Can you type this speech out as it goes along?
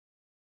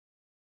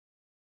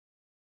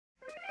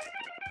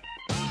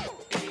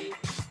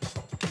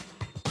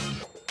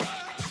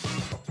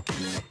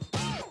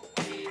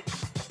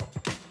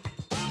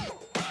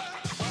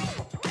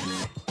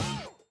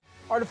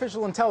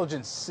Artificial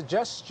intelligence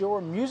suggests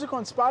your music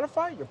on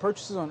Spotify, your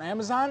purchases on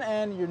Amazon,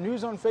 and your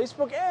news on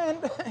Facebook,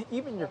 and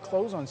even your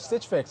clothes on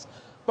Stitch Fix.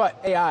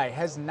 But AI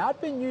has not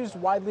been used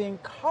widely in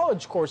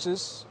college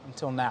courses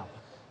until now.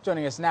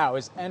 Joining us now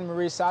is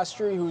Marie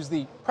Sastry, who's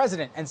the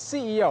president and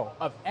CEO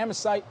of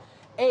Amesite,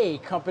 a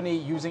company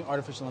using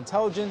artificial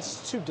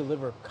intelligence to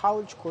deliver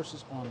college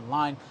courses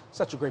online.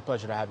 Such a great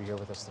pleasure to have you here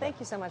with us today.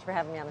 Thank you so much for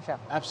having me on the show.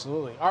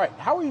 Absolutely. All right,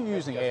 how are you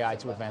using AI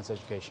to advance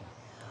education?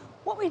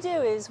 What we do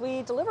is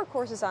we deliver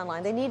courses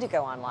online. They need to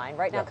go online.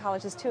 Right now, Yep.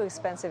 college is too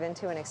expensive and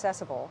too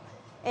inaccessible.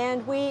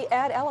 And we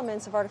add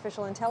elements of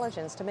artificial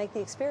intelligence to make the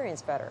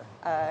experience better.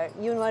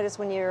 You notice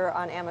when you're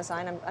on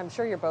Amazon, I'm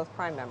sure you're both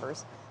Prime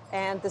members,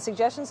 and the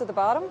suggestions at the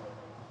bottom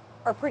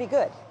are pretty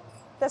good.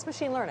 That's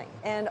machine learning.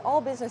 And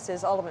all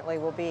businesses ultimately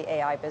will be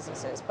AI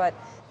businesses. But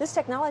this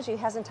technology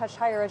hasn't touched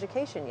higher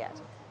education yet.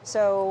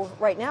 So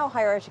right now,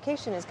 higher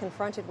education is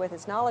confronted with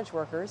its knowledge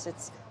workers,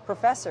 its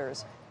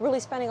professors, really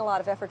spending a lot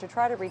of effort to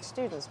try to reach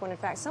students, when in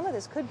fact some of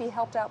this could be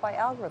helped out by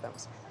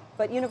algorithms.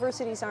 But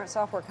universities aren't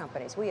software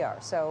companies, we are.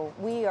 So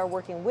we are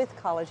working with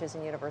colleges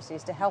and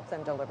universities to help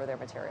them deliver their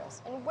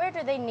materials. And where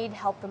do they need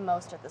help the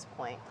most at this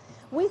point?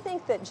 We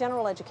think that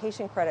general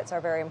education credits are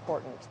very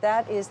important.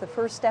 That is the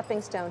first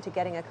stepping stone to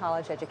getting a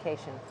college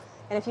education.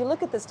 And if you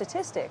look at the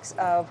statistics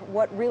of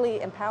what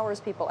really empowers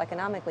people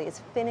economically,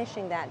 it's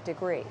finishing that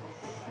degree.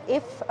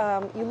 If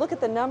you look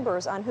at the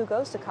numbers on who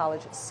goes to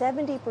college,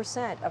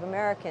 70% of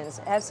Americans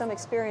have some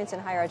experience in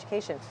higher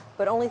education,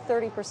 but only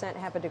 30%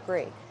 have a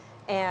degree.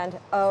 And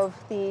of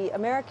the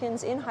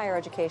Americans in higher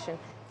education,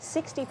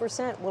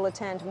 60% will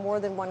attend more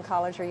than one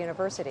college or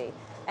university,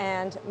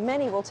 and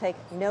many will take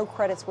no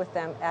credits with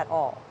them at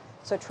all.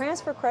 So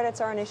transfer credits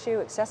are an issue,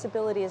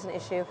 accessibility is an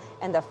issue,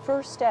 and the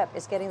first step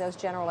is getting those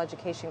general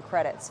education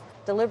credits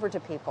delivered to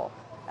people.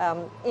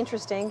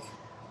 Interesting,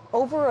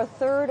 over a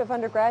third of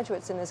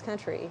undergraduates in this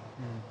country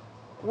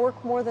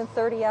work more than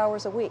 30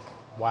 hours a week.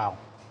 Wow.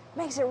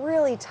 Makes it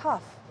really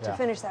tough to Yeah.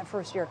 finish that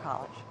first year of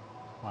college.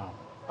 Wow.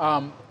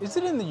 Is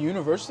it in the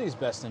university's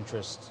best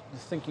interest,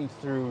 thinking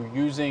through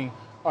using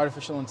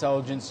artificial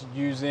intelligence,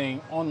 using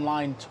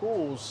online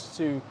tools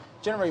to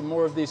generate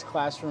more of these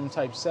classroom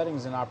type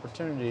settings and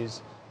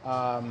opportunities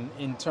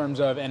in terms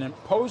of, and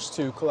opposed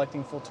to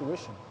collecting full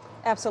tuition?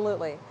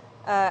 Absolutely.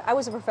 I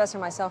was a professor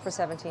myself for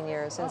 17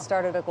 years and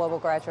started a global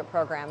graduate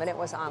program, and it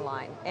was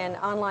online. And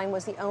online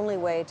was the only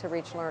way to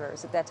reach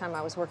learners. At that time,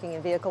 I was working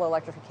in vehicle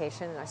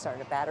electrification, and I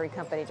started a battery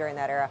company during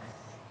that era.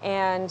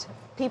 And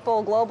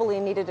people globally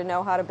needed to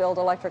know how to build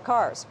electric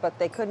cars, but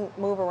they couldn't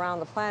move around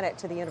the planet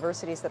to the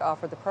universities that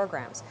offered the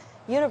programs.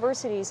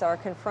 Universities are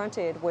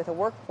confronted with a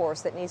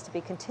workforce that needs to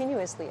be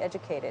continuously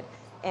educated,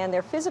 and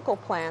their physical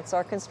plants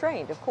are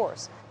constrained, of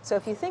course. So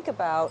if you think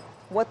about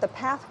what the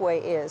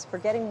pathway is for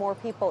getting more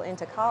people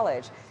into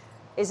college,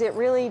 is it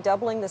really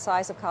doubling the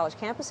size of college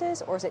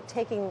campuses, or is it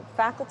taking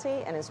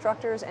faculty and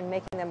instructors and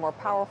making them more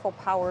powerful,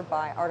 powered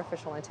by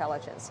artificial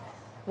intelligence?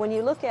 When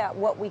you look at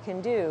what we can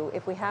do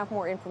if we have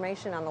more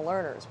information on the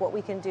learners, what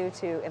we can do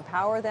to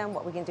empower them,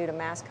 what we can do to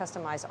mass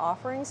customize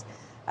offerings,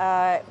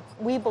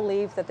 we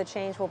believe that the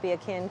change will be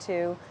akin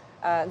to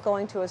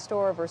going to a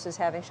store versus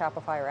having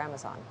Shopify or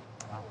Amazon.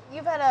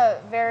 You've had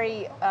a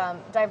very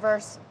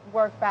diverse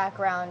work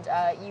background.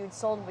 You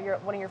sold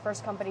one of your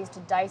first companies to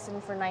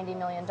Dyson for $90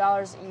 million.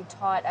 You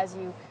taught, as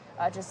you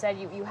just said,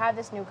 you have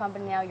this new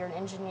company now, you're an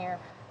engineer.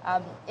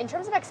 In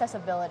terms of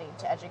accessibility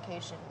to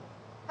education,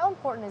 how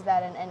important is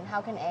that, and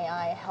how can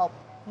AI help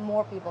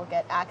more people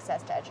get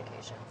access to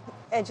education?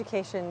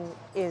 Education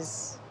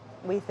is,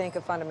 we think,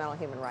 a fundamental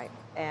human right.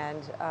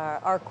 And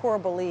our core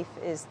belief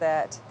is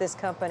that this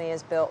company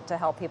is built to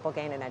help people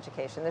gain an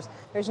education.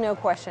 There's no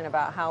question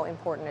about how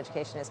important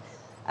education is.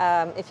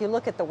 If you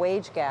look at the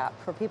wage gap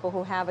for people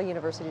who have a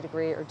university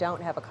degree or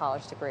don't have a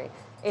college degree,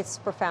 it's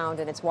profound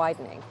and it's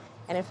widening.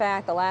 And in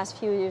fact, the last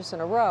few years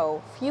in a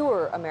row,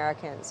 fewer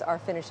Americans are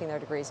finishing their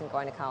degrees and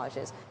going to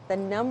colleges. The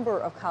number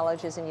of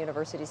colleges and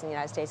universities in the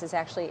United States is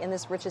actually, in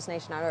this richest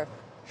nation on earth,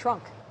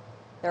 shrunk.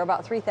 There are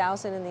about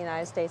 3,000 in the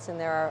United States, and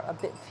there are a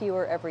bit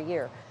fewer every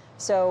year.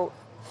 So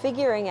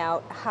figuring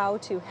out how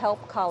to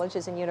help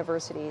colleges and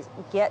universities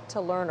get to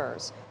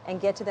learners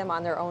and get to them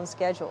on their own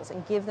schedules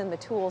and give them the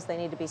tools they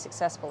need to be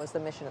successful is the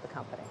mission of the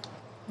company.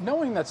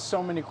 Knowing that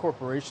so many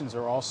corporations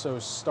are also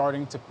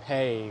starting to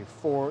pay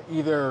for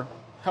either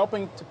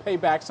helping to pay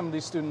back some of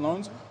these student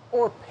loans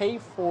or pay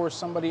for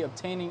somebody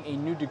obtaining a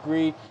new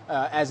degree,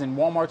 as in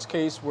Walmart's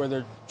case, where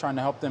they're trying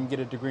to help them get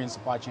a degree in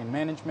supply chain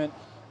management.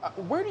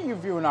 Where do you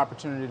view an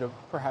opportunity to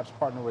perhaps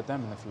partner with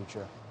them in the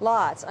future?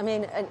 Lots. I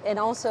mean, and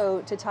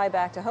also to tie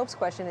back to Hope's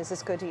question, is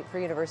this good for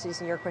universities,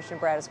 and your question,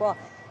 Brad, as well?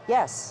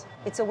 Yes,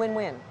 it's a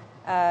win-win.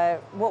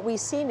 What we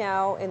see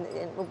now, and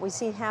what we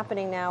see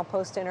happening now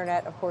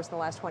post-internet, of course, in the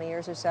last 20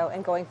 years or so,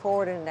 and going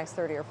forward in the next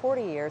 30 or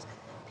 40 years,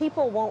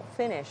 people won't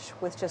finish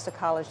with just a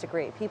college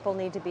degree. People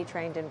need to be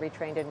trained and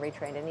retrained and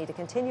retrained and need to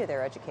continue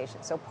their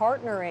education. So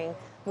partnering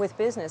with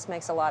business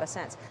makes a lot of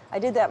sense. I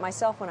did that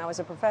myself when I was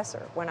a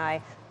professor. When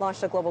I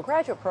launched a global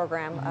graduate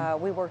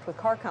program, we worked with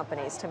car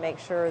companies to make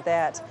sure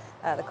that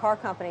The car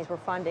companies were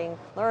funding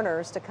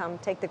learners to come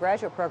take the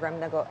graduate program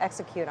and then go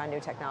execute on new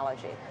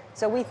technology.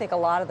 So we think a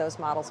lot of those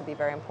models will be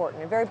very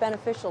important and very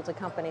beneficial to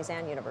companies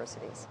and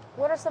universities.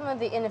 What are some of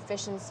the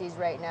inefficiencies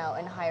right now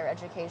in higher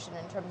education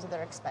in terms of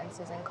their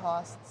expenses and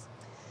costs?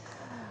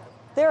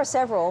 There are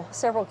several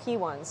key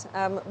ones.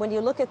 When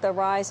you look at the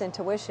rise in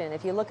tuition,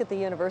 if you look at the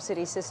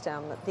university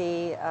system,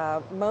 the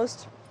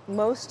most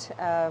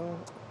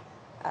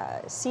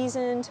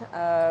seasoned,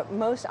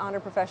 most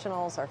honored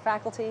professionals are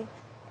faculty,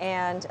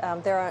 and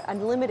there are a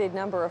limited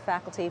number of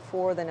faculty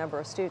for the number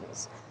of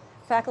students.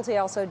 Faculty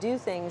also do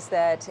things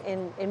that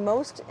in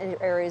most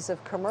areas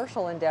of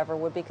commercial endeavor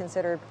would be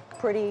considered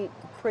pretty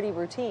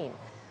routine.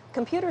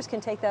 Computers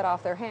can take that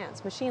off their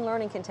hands. Machine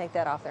learning can take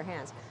that off their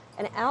hands.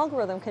 An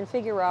algorithm can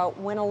figure out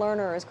when a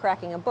learner is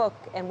cracking a book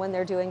and when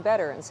they're doing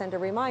better and send a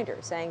reminder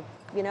saying,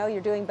 you know,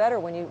 you're doing better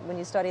when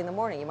you study in the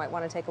morning. You might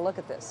want to take a look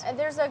at this. And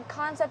there's a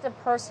concept of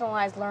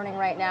personalized learning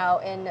right now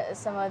in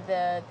some of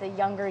the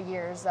younger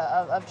years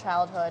of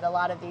childhood. A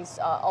lot of these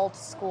alt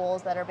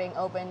schools that are being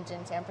opened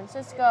in San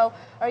Francisco.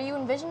 Are you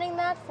envisioning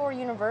that for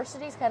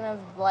universities, kind of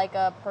like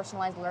a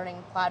personalized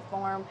learning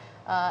platform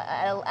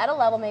at a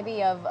level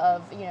maybe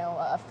of you know,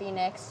 a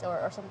Phoenix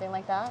or something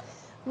like that?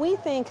 We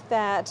think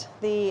that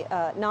the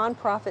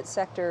nonprofit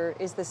sector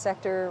is the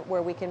sector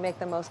where we can make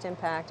the most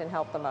impact and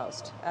help the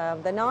most.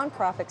 The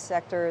nonprofit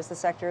sector is the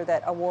sector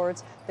that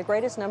awards the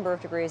greatest number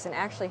of degrees and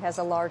actually has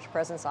a large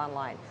presence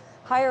online.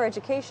 Higher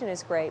education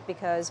is great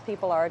because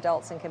people are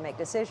adults and can make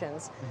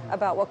decisions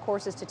about what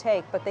courses to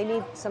take, but they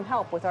need some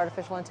help with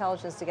artificial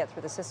intelligence to get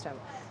through the system.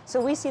 So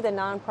we see the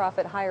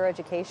nonprofit higher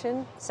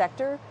education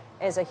sector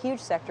as a huge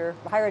sector.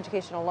 Higher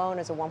education alone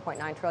is a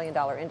 $1.9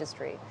 trillion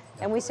industry,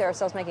 and we see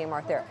ourselves making a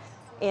mark there.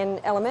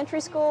 In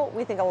elementary school,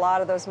 we think a lot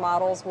of those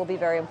models will be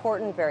very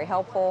important, very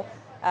helpful.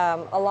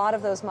 A lot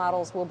of those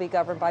models will be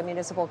governed by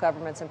municipal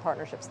governments and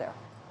partnerships there.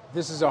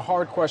 This is a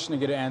hard question to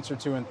get an answer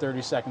to in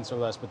 30 seconds or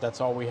less, but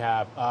that's all we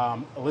have.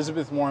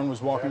 Elizabeth Warren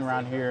was walking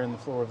around here in the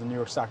floor of the New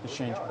York Stock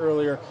Exchange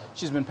earlier.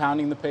 She's been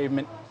pounding the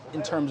pavement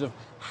in terms of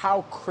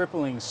how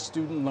crippling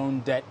student loan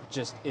debt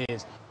just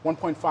is.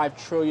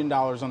 $1.5 trillion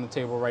on the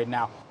table right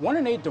now. 1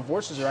 in 8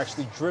 divorces are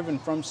actually driven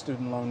from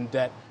student loan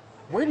debt.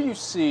 Where do you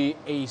see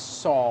a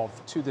solve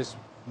to this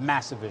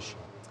massive issue?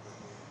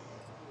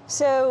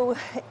 So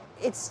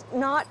it's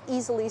not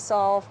easily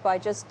solved by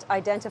just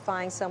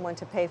identifying someone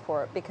to pay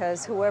for it,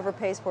 because whoever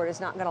pays for it is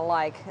not going to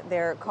like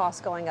their costs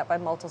going up by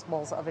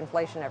multiples of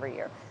inflation every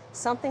year.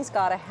 Something's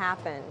got to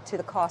happen to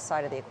the cost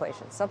side of the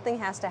equation. Something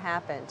has to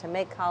happen to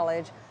make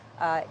college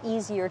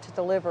easier to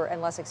deliver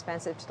and less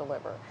expensive to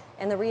deliver.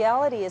 And the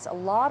reality is a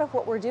lot of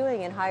what we're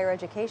doing in higher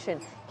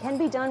education can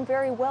be done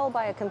very well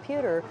by a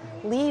computer,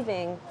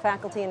 leaving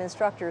faculty and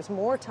instructors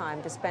more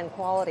time to spend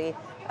quality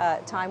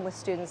time with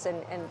students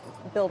and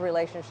build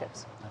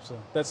relationships.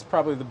 Absolutely. That's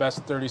probably the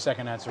best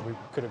 30-second answer we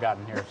could have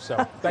gotten here.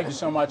 So thank you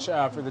so much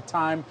for the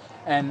time,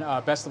 and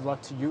best of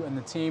luck to you and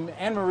the team.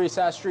 And Marie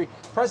Sastry,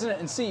 President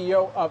and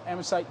CEO of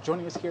Amesite,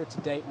 joining us here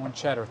today on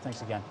Cheddar.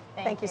 Thanks again.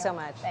 Thank you so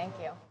much. Thank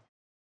you.